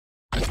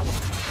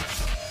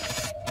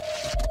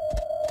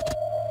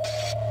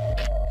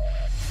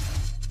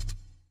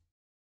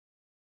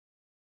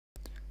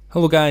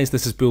Hello guys,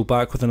 this is Bull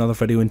back with another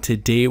video, and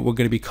today we're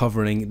going to be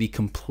covering the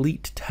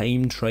complete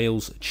time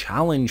trials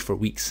challenge for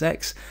week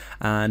 6.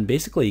 And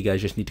basically you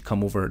guys just need to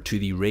come over to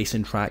the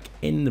racing track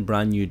in the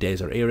brand new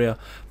desert area,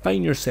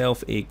 find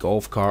yourself a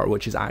golf cart,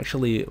 which is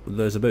actually,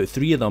 there's about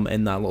 3 of them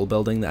in that little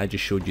building that I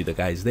just showed you the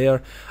guys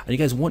there, and you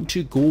guys want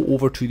to go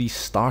over to the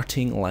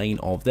starting line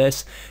of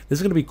this. This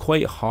is going to be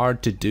quite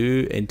hard to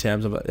do in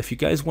terms of, if you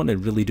guys want to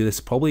really do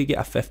this, probably get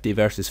a 50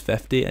 versus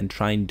 50 and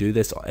try and do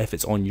this if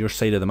it's on your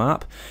side of the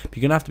map. But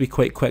you're going to have to be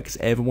quite quick because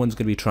everyone's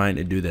going to be trying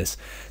to do this.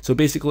 So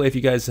basically, if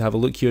you guys have a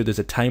look here, there's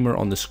a timer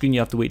on the screen. You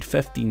have to wait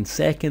 15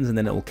 seconds and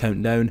then it will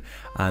count down,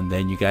 and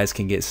then you guys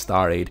can get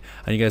started.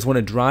 And you guys want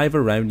to drive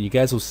around, and you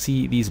guys will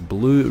see these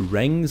blue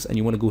rings and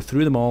you want to go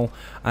through them all,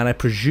 and I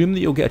presume that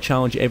you'll get a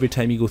challenge every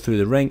time you go through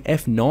the ring.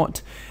 If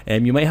not,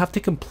 you might have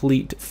to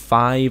complete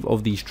 5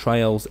 of these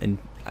trials and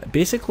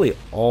basically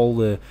all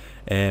the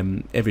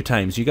every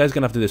time. So you guys are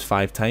gonna have to do this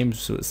 5 times,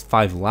 so it's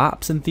 5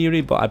 laps in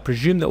theory, but I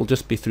presume that will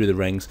just be through the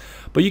rings.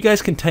 But you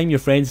guys can time your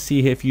friends,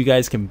 see if you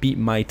guys can beat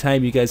my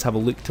time. You guys have a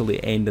look till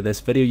the end of this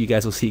video, you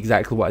guys will see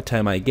exactly what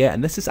time I get,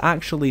 and this is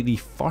actually the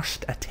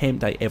first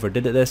attempt I ever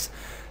did at this.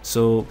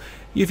 So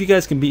if you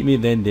guys can beat me,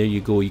 then there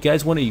you go. You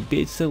guys want to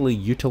basically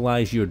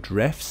utilize your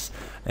drifts.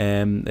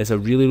 It's a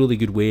really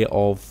good way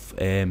of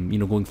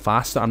going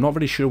faster. I'm not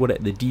really sure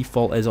what the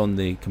default is on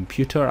the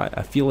computer.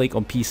 I feel like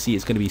on PC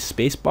it's going to be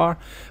spacebar,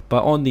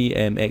 but on the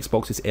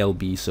Xbox it's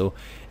LB. So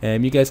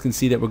you guys can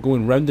see that we're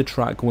going round the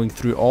track, going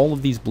through all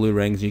of these blue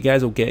rings. You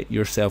guys will get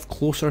yourself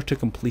closer to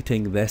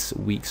completing this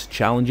week's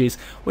challenges,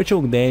 which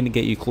will then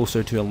get you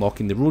closer to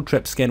unlocking the road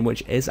trip skin,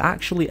 which is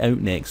actually out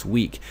next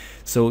week.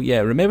 So yeah,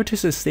 remember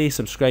to stay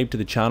subscribed to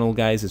the channel,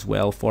 guys, as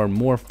well, for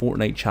more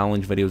Fortnite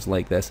challenge videos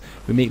like this.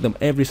 We make them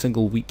every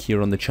single week here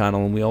on the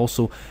channel, and we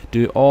also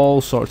do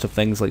all sorts of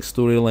things like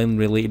storyline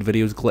related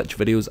videos, glitch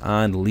videos,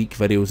 and leak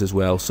videos as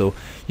well. So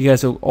you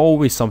guys have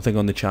always something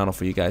on the channel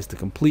for you guys to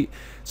complete.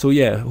 So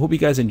yeah, hope you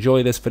guys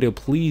enjoy this video.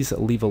 Please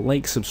leave a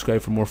like,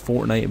 subscribe for more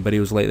Fortnite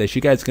videos like this.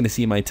 You guys are going to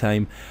see my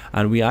time,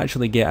 and we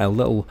actually get a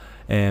little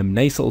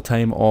nice little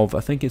time of, I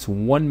think it's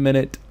 1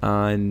 minute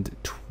and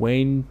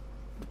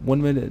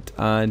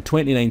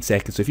 29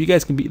 seconds. So if you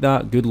guys can beat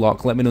that, good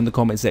luck. Let me know in the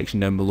comment section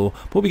down below.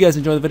 Hope you guys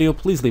enjoy the video.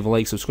 Please leave a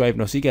like, subscribe,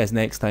 and I'll see you guys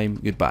next time.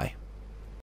 Goodbye.